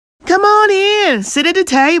in. Sit at the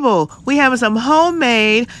table. We having some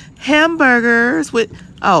homemade hamburgers with,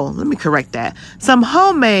 oh, let me correct that. Some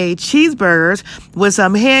homemade cheeseburgers with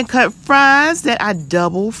some hand-cut fries that I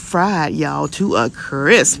double fried, y'all, to a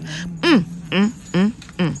crisp.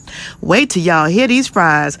 Wait till y'all hear these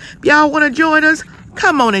fries. If y'all want to join us,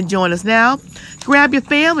 come on and join us now. Grab your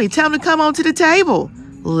family. Tell them to come on to the table.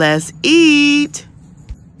 Let's eat.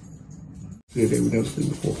 Yeah, they would never seen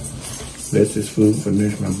before. Bless this food for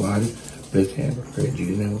nourish my body. Bless the hammer. Pray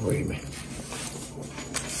Jesus' name. Amen.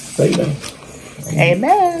 Say that.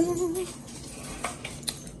 Amen.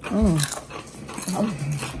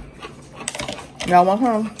 Y'all want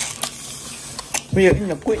some? We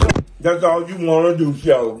eating a quick. That's all you want to do,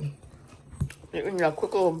 show. You're eating a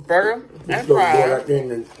quick little burger and fries.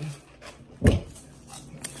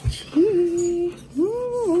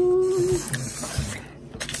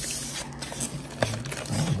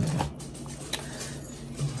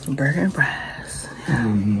 Burger and fries.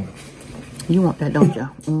 You want that, don't you?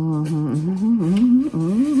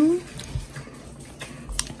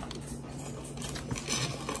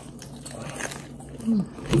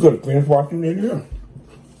 You could have finished watching it here.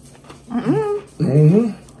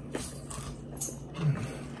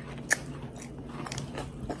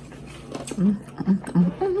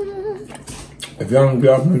 If y'all don't get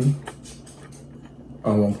off me,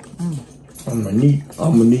 I'm gonna need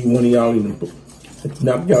one of y'all in the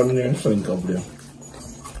knock y'all in there and sink over there.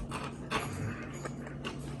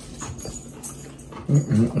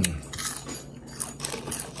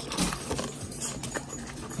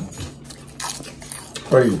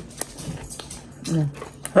 Hey.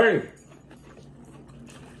 Hey.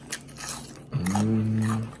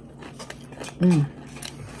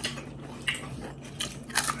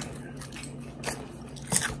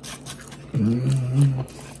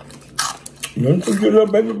 You want to put your little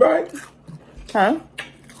baby back? Huh?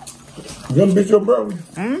 You gonna beat your brother?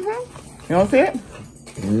 You don't see it?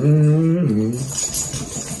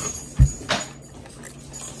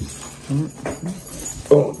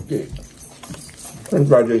 Oh, okay. French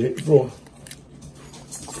fries just hit the floor.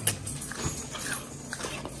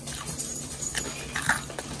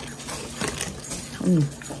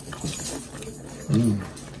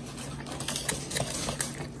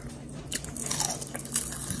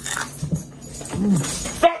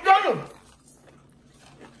 Stop doing it!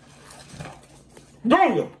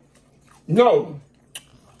 Don't you? No.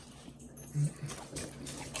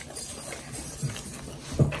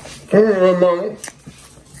 Mama.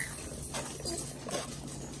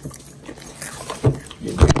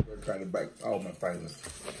 Yeah, we're trying to bite all my fingers.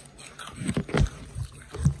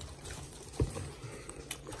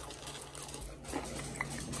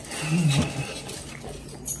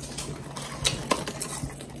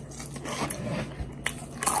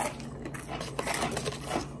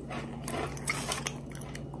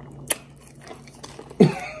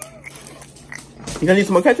 You gonna need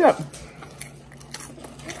some more ketchup?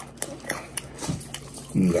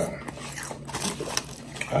 No.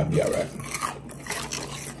 I'll be alright.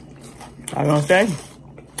 I was gonna say,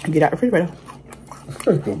 get out the refrigerator.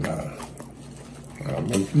 Let's go now. I'll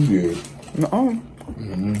make you good.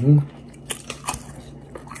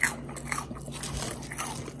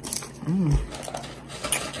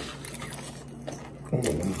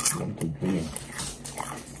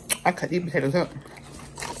 I cut these potatoes up.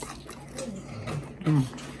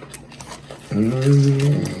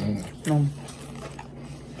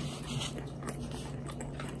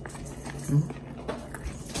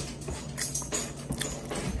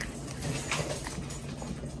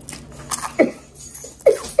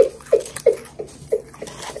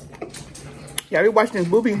 Yeah, we watching this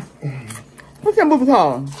movie. What's that movie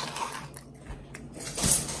called?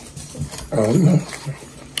 I don't know.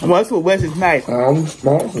 Well, it's with Wesley Snipes.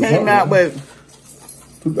 Came out with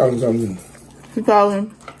 2017.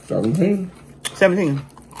 2017.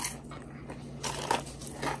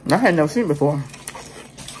 I had never seen it before.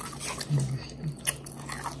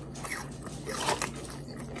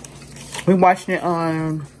 We watching it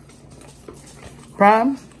on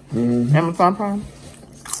Prime, Amazon Prime.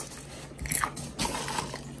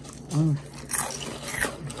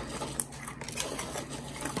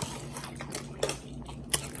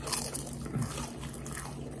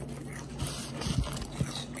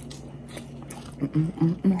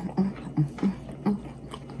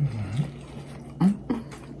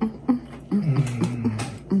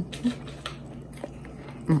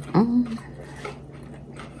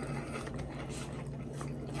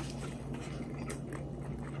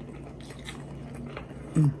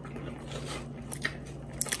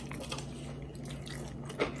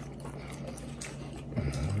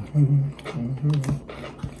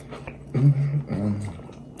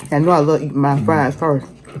 I know I love eating my fries first.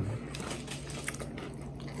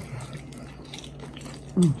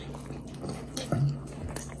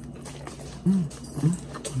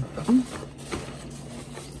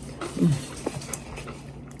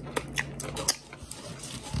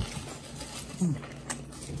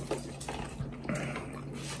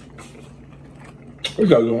 What's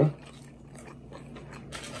that going?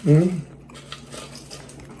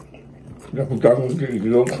 Я пытался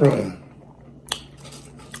сделать правильно.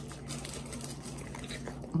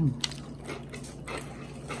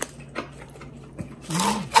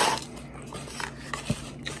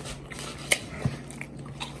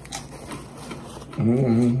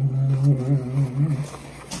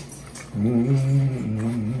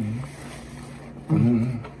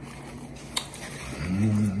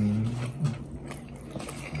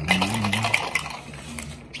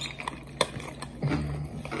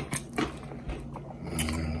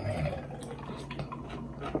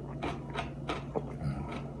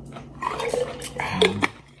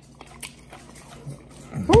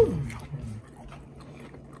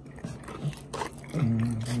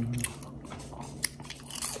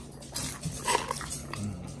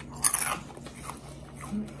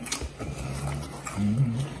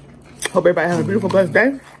 Hope everybody has a beautiful, blessed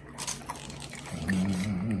day.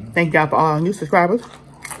 Thank y'all for all new subscribers,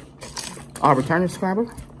 all returning subscribers.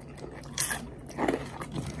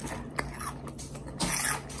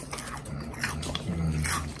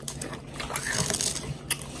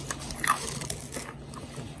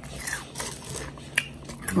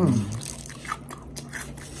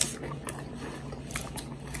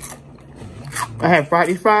 I had fried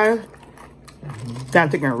these fries. Now I'm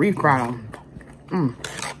taking a refry them.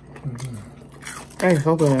 That is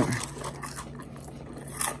so good.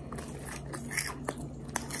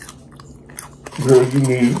 Girl, you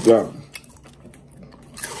need that.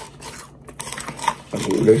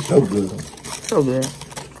 They're so good. So good.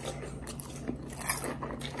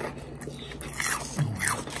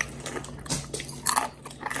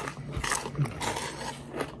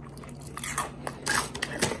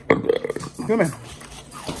 Come here.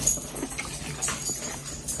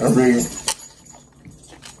 I mean,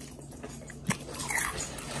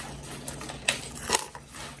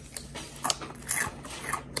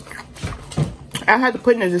 I had to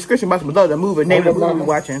put in the description box below the movie, name of the movie we're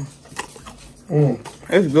watching.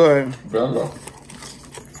 It's good. Bella.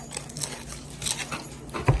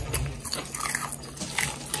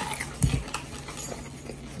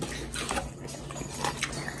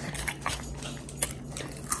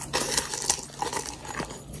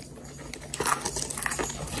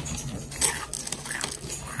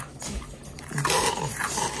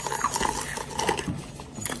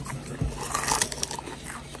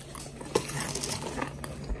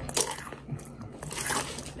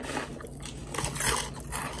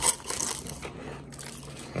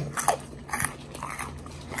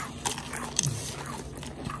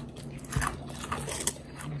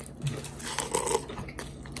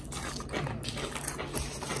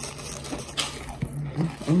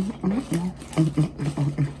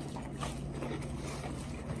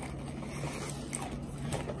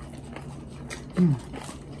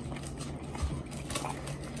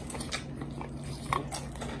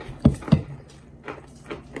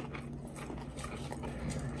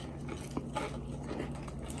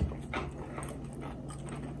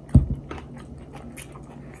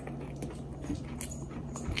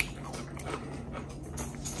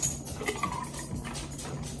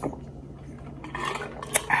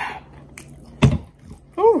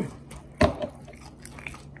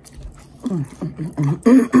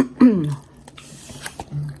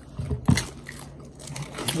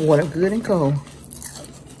 Water good and cold.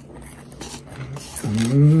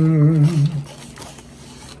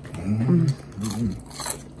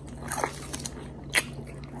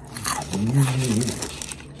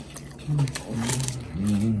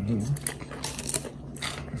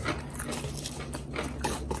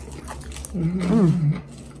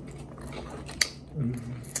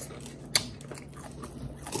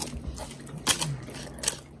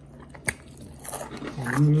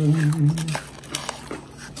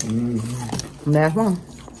 Last one.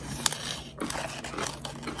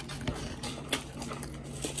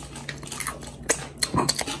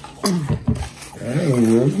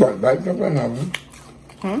 Bạn bite cho cái nào?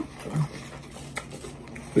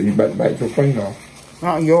 So you bite your finger off.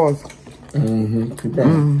 Not yours. Keep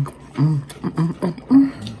on.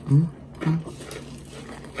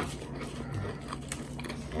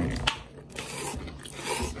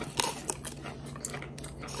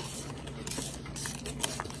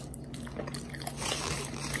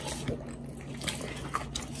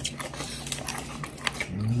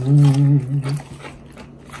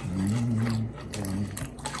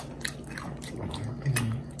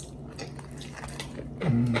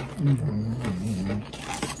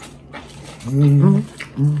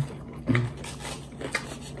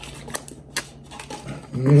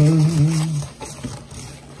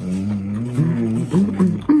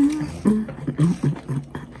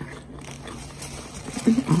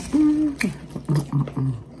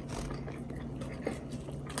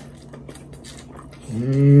 What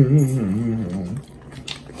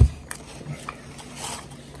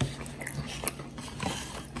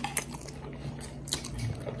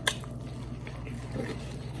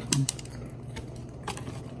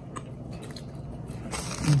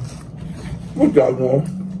y'all doing?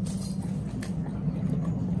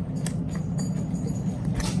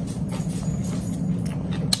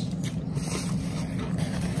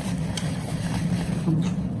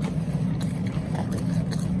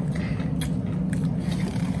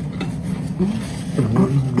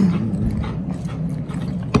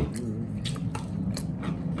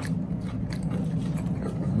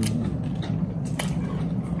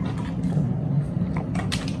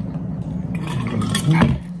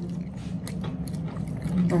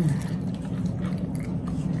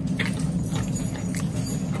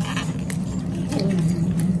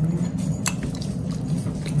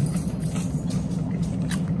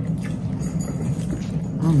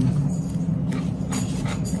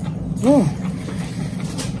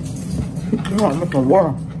 I'm looking for water.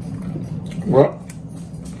 What?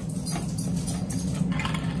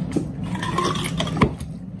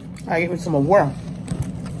 I give me some more water.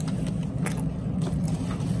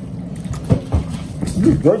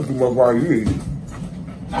 You drink too much while you eat.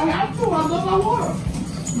 I have to. I love my water.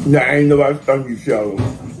 Nah, ain't nobody stung you shallow.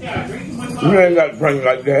 Yeah, I drink too much You water. ain't got to drink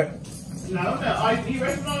like that. No, that ice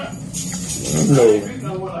restaurant. No. I ain't drink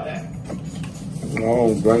no water like that. No, I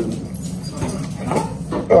don't drink. I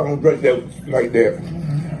don't drink that like that.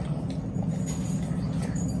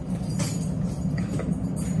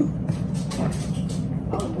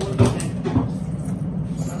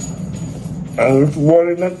 And it's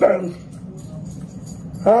water in that thing.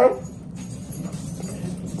 Huh?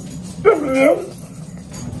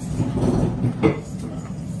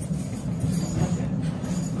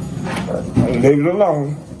 Leave it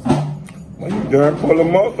alone. When you done pull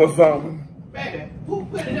them up or something. Baby, who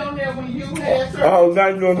put it on there when you had surgery? Oh, now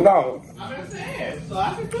you're alone. I'm just saying, so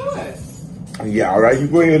I can do it. Yeah, all right, you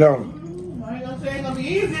go ahead on. I ain't gonna say it's gonna be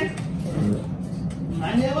easy.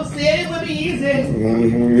 I never said it would be easy.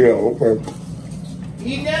 Yeah, okay.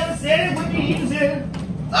 He never said it would be easy.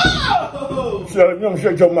 Oh! Shut, you don't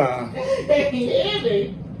shut your mouth. Heavy.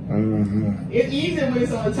 It's easy when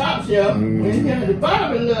it's on the top shelf. When it's down at the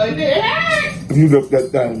bottom, it's like, hey! You look that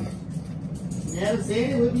thing. Never said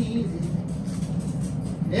it would be easy.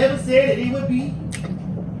 Never said it would be.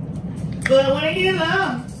 But when I get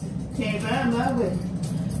along, can't find my way.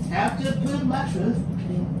 Have to put my trust in.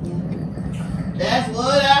 That's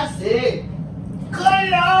what I said. Cut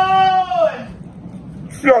it on!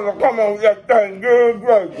 Shut up, come on, that thing, good,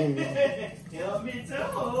 great. Help me to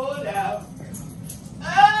hold out.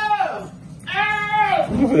 Oh! Oh!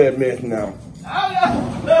 Look at that mess now. Oh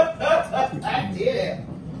no! I did it.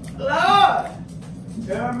 Lord!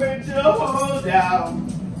 Help me to hold down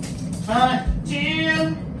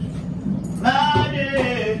until my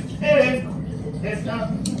day. It's not.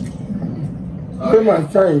 Till my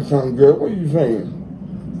chain come, girl. What are you saying?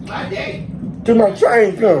 My day. Till my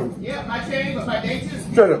chain come. Yeah, my chain, but my day too.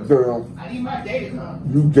 Shut up, girl. I need my day to come.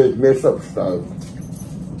 You just mess up stuff.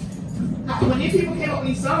 When these people came up with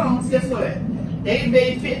these songs, guess what? They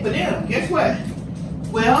made it fit for them. Guess what?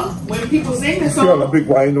 Well, when people sing this Shut song, up, big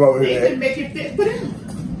boy. Ain't nobody they hear can that. make it fit for them.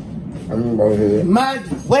 Ain't nobody hear that. My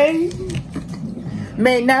way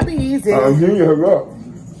may not be easy. You need to hurry up.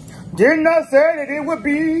 Did not say that it would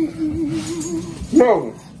be.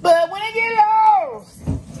 No. But when it get lost,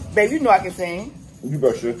 baby, you know I can sing. You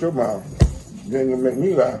better shut your mouth. You ain't gonna make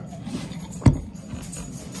me lie.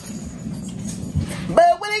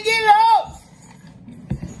 But when it get lost,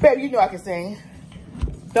 baby, you know I can sing.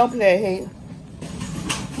 Don't play hate.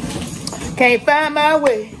 Can't find my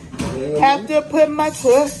way. Have to put my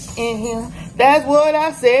trust in him. That's what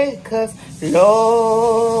I said. Cause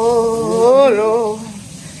Lord, Lord,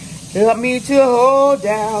 help me to hold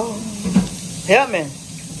down. Help me.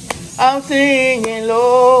 I'm singing,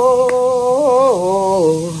 Lord.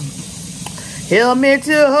 Help me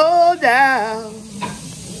to hold down.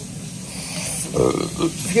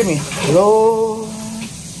 Excuse me. Lord,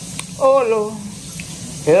 oh Lord,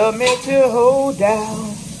 help me to hold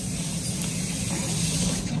down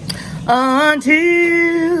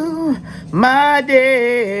until my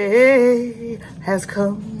day has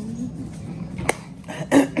come.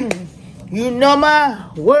 You know my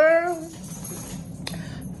world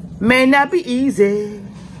may not be easy.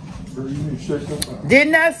 Did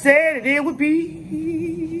not say that it would be.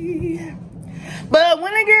 But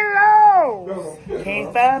when I get lost,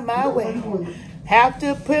 can't find my way. Have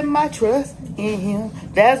to put my trust in him.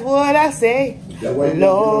 That's what I say.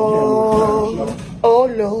 Lord, oh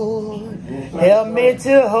Lord, Help me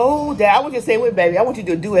to hold down. I want you to say it with baby. I want you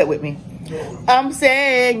to do a duet with me. I'm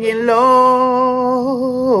singing, Lord,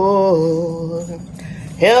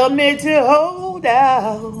 help me to hold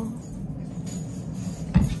down.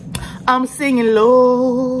 I'm singing,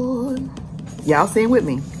 Lord. Y'all sing with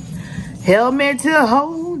me. Help me to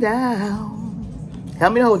hold down.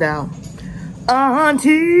 Help me to hold down.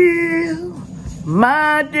 Until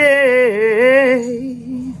my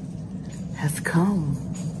day has come.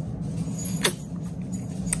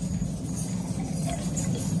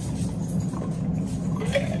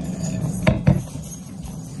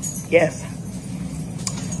 Yes.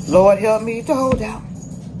 Lord, help me to hold out.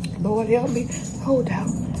 Lord, help me to hold out.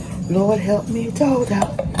 Lord, help me to hold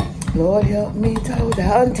out. Lord, help me to hold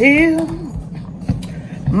out until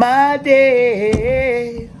my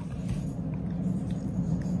day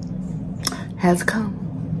has come.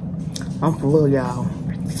 I'm full, y'all.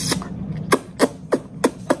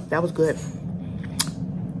 That was good.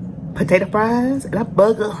 Potato fries and a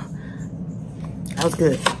burger. That was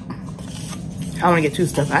good. I don't want to get too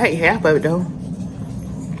stuffed. I ate half of it though.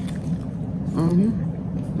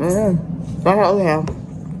 That's all I have.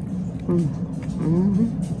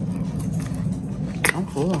 I'm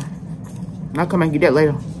full. I'll come and get that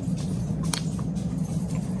later.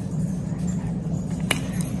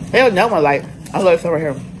 Hell no, I like. I love this over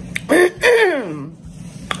here.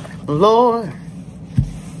 Lord,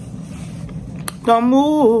 don't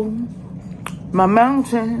move my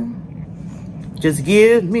mountain. Just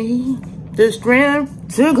give me the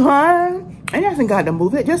strength to climb. Ain't asking God to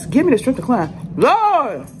move it. Just give me the strength to climb.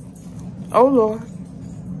 Lord, oh Lord,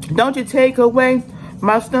 don't you take away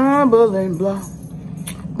my stumbling block,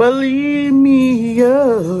 but lead me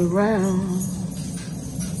around.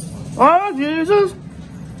 Oh Jesus,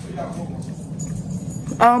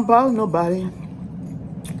 I don't bother nobody.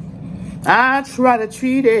 I try to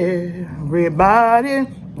treat everybody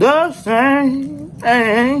the same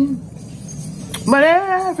thing, but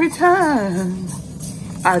every time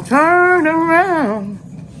I turn around,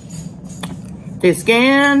 they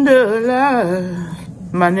scandalize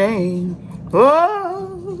my name.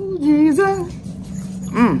 Oh, Jesus.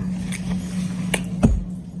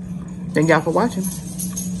 Thank y'all for watching.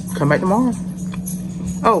 Come back tomorrow.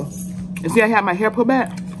 Oh, you see I had my hair pulled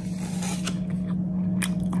back?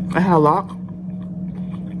 I had a lock.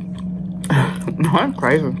 No, I'm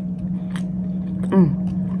crazy.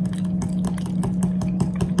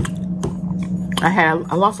 I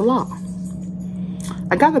lost a lock.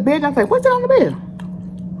 I got the bed and I was like, what's that on the bed?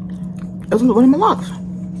 It was one of my locks.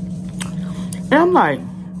 And I'm like,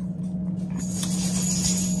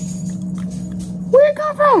 where'd it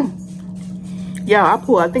come from? Yeah, I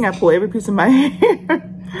think I pulled every piece of my hair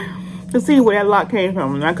to see where that lock came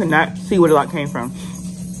from. And I could not see where the lock came from.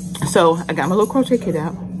 So I got my little crochet kit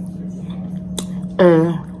out.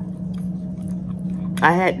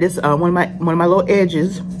 I had this one of my little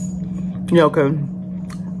edges, you know, cause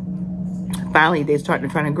finally they're trying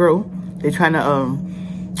to grow. They're trying to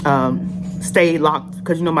stay locked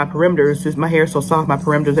because you know my perimeters, just my hair is so soft, my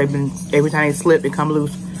perimeters, they've been, every time they slip they come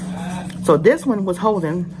loose. So this one was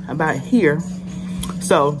holding about here.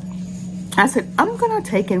 So I said I'm gonna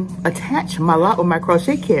take and attach my lock with my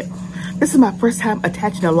crochet kit. This is my first time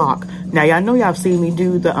attaching a lock. Now y'all know y'all seen me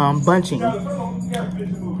do the bunching.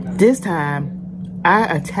 This time I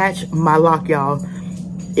attached my lock, y'all.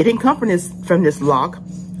 It didn't come from this lock,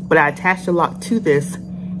 but I attached the lock to this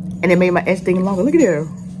and it made my edge thing longer. Look at there.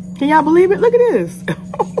 Can y'all believe it? Look at this.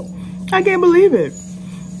 I can't believe it.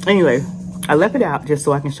 Anyway, I left it out just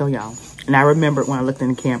so I can show y'all. And I remembered when I looked in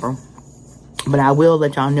the camera. But I will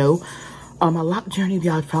let y'all know on my lock journey. If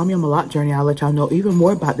y'all follow me on my lock journey, I'll let y'all know even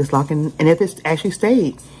more about this lock and if it's actually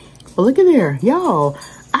stayed. But look at there, y'all.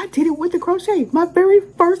 I did it with the crochet. My very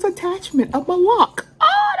first attachment of my lock. Oh,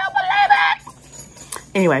 I don't believe it.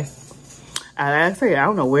 Anyway, like I say, I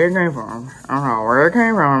don't know where it came from. I don't know where it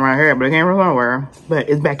came from in my head, but it came from somewhere. But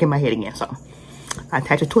it's back in my head again, so I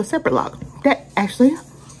attached it to a separate lock that actually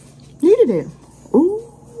needed it.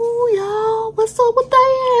 Ooh, y'all, what's up with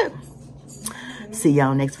that? See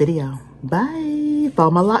y'all next video. Bye.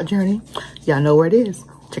 Follow my lock journey. Y'all know where it is.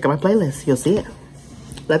 Check out my playlist. You'll see it.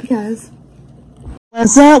 Love you guys.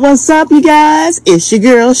 What's up, you guys? It's your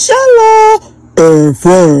girl, Shala and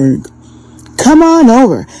Frank. Come on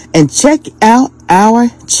over and check out our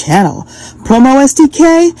channel,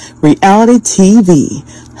 PromoSTK Reality TV,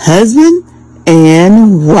 husband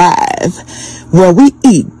and wife, where we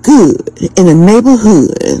eat good in the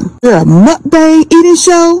neighborhood. We're a mukbang eating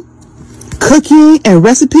show, cooking and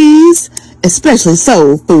recipes, especially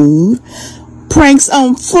soul food, pranks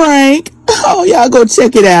on Frank. Oh, y'all go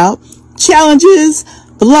check it out. Challenges,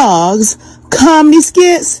 vlogs, comedy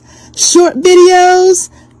skits, short videos,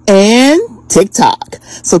 and TikTok.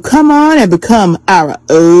 So come on and become our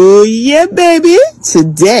Oh Yeah Baby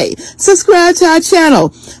today. Subscribe to our channel.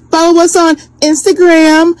 Follow us on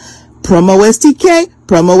Instagram, PromoSTK,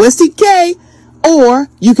 or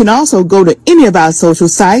you can also go to any of our social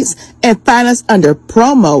sites and find us under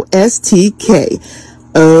PromoSTK.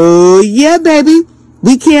 Oh yeah, baby.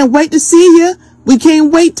 We can't wait to see you. We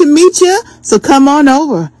can't wait to meet you. So come on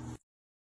over